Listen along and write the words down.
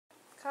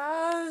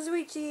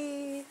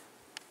Kazuichi!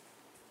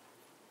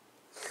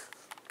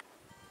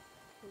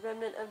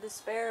 Remnant of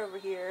despair over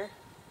here.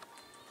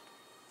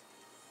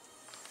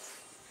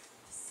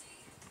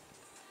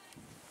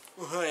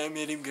 Well, hi, I'm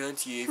Adam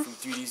Gontier from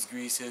 3D's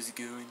Grease. How's it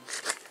going?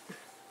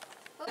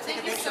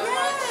 Thank you so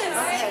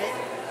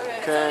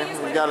much. Okay,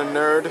 we've got a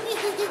nerd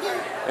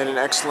and an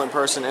excellent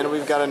person, and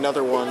we've got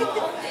another one.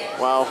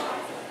 Wow.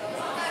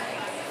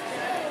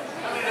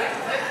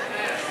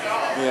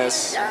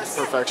 Yes,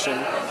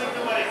 perfection.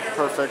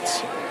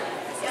 Perfect.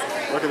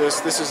 Look at this.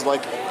 This is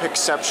like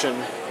Pixception.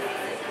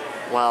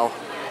 Wow.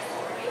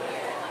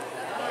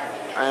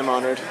 I am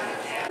honored.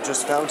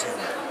 Just found him.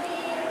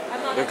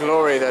 The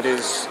glory that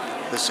is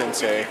the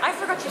sensei. I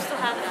forgot you still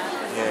have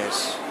that.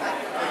 Yes.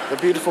 The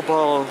beautiful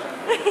ball.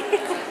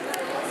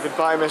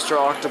 Goodbye, Mr.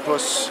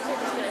 Octopus.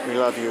 We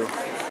love you.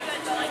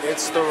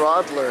 It's the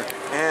Rodler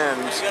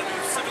and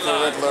the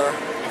Riddler.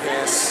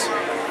 Yes.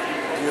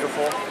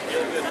 Beautiful.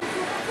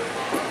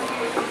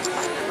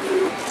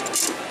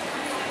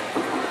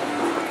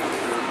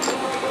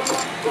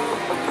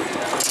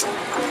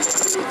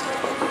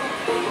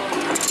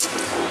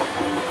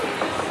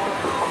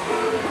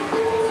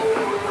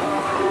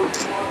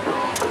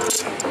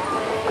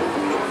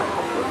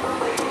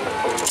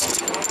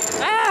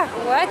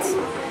 What?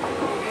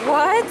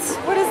 What?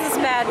 What is this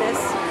madness?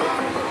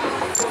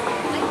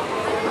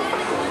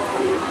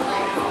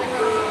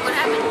 What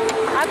happened?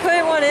 I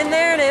put one in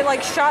there and it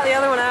like shot the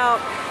other one out.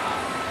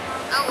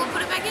 Oh, we'll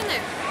put it back in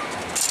there.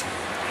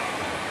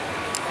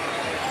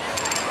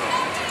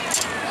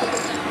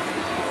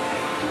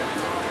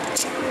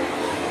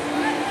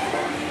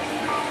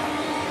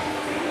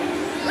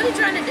 What are you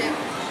trying to do?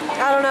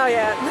 I don't know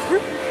yet.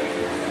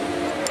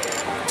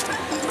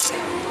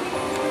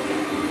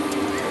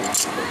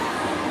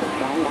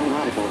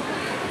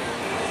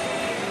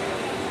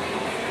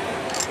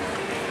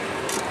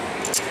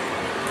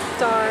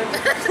 Darn.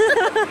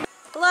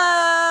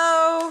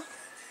 Hello!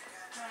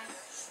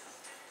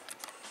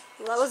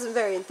 Well, that wasn't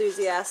very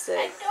enthusiastic.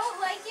 I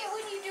don't like it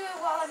when you do it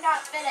while I'm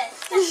not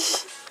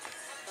finished.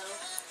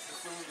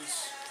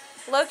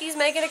 Loki's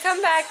making a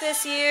comeback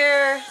this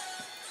year.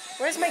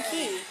 Where's my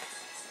key?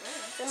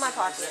 It's in my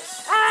pocket.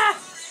 Ah!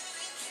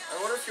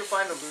 I wonder if you'll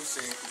find a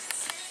Lucy.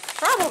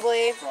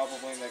 Probably.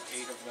 Probably like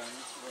 8 of them,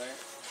 right?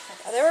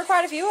 There were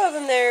quite a few of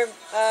them there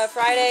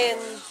Friday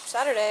and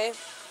Saturday.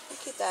 I'll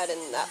keep that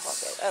in that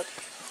pocket.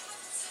 Okay.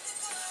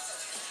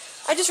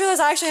 I just realized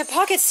I actually have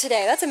pockets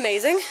today. That's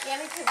amazing. Yeah,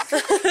 me too.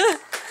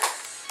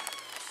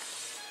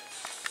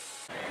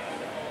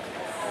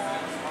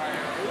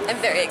 I'm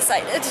very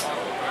excited.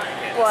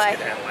 Why?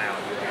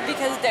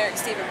 Because Derek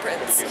Stephen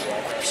Prince.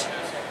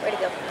 Where'd he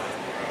go?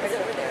 Right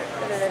over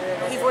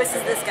there. He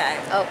voices this guy.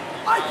 Oh.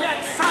 I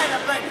can't sign a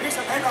blank piece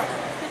of paper.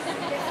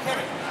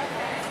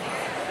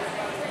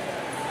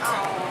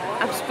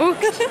 I'm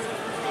spooked.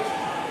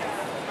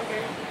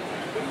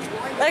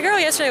 That girl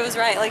yesterday was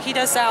right. Like, he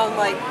does sound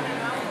like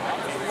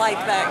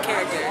that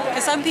character.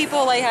 Because some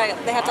people, like,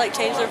 they have to like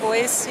change their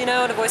voice, you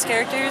know, to voice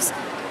characters.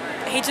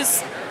 He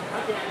just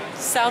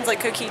sounds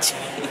like Kokichi.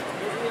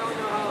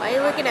 Why are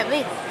you looking at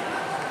me?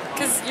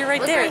 Because you're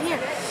right Look there. right here.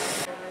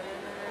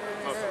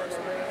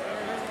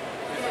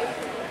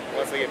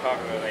 Once they get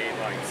popular, they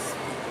like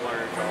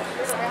splurge on.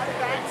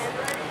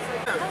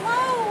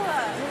 Hello!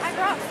 I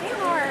brought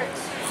fan art.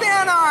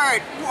 Fan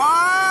art!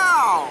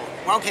 Wow!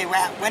 Okay,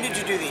 when did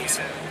you do these?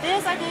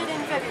 This I did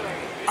in February.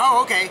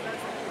 Oh, okay.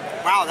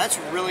 Wow, that's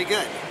really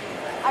good.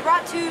 I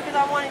brought 2 because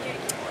I wanted you to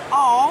keep one.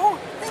 Oh,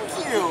 thank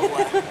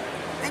you.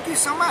 Thank you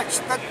so much.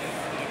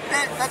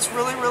 That's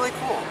really, really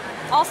cool.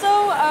 Also,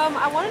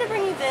 I wanted to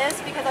bring you this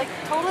because I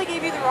totally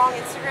gave you the wrong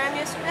Instagram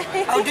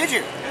yesterday. Oh, did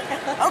you?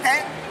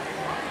 Okay.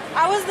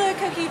 I was the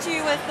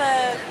Kokichi with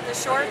the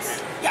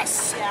shorts.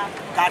 Yes. Yeah.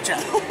 Gotcha.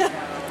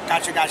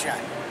 Gotcha.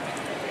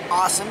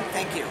 Awesome,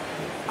 thank you.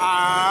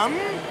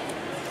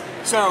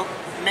 So,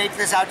 make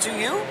this out to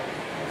you?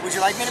 Would you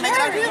like me to make it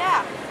out to you?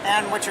 Yeah.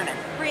 And what's your name?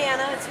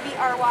 Brianna, it's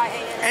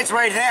B-R-Y-A-N. It's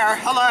right there.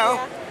 Hello.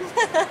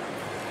 Yeah.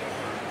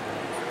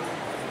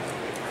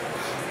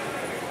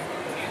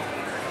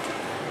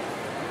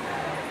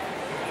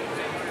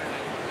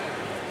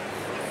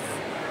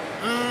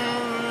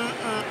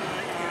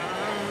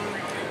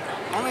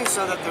 Only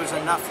so that there's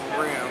enough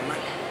room.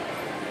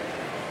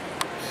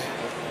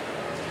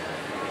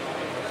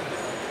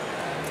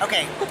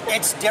 Okay,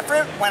 it's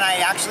different when I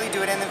actually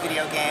do it in the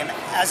video game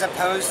as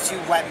opposed to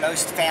what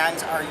most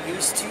fans are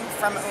used to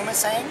from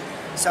Uma-san.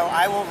 So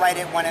I will write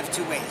it one of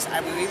 2 ways.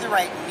 I will either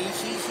write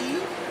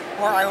ni-hi-hi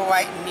or I will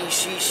write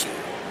ni-shi-shi.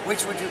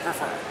 Which would you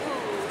prefer?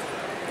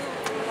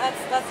 Ooh, that's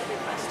a good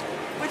question.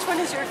 Which one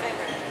is your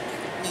favorite?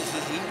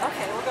 Ni-hi-hi.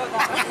 Okay, we'll go with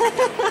that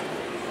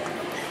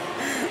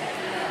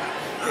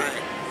one.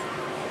 Alright.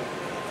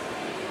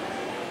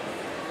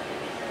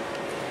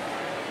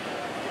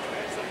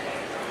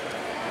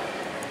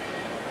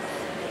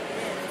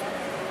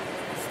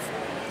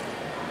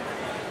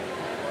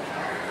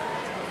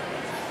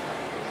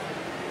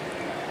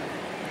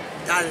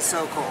 That is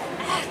so cool.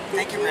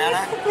 Thank you,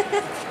 Brianna.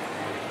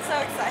 So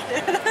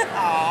excited.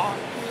 Aww.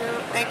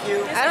 Thank thank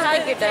you. I don't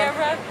think you're done.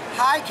 Camera.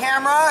 Hi,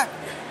 camera.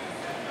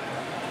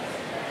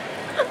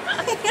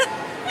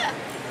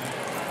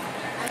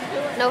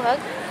 No hug?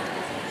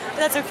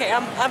 That's okay.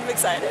 I'm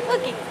excited.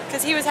 Okay.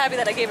 Because he was happy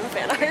that I gave him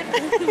fan art.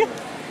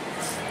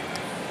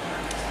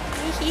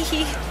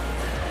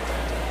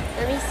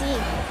 Let me see.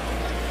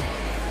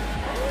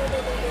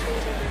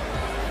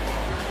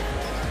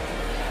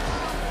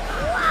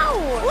 Wow!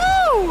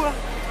 Woo!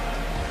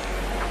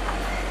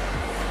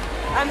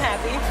 I'm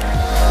happy.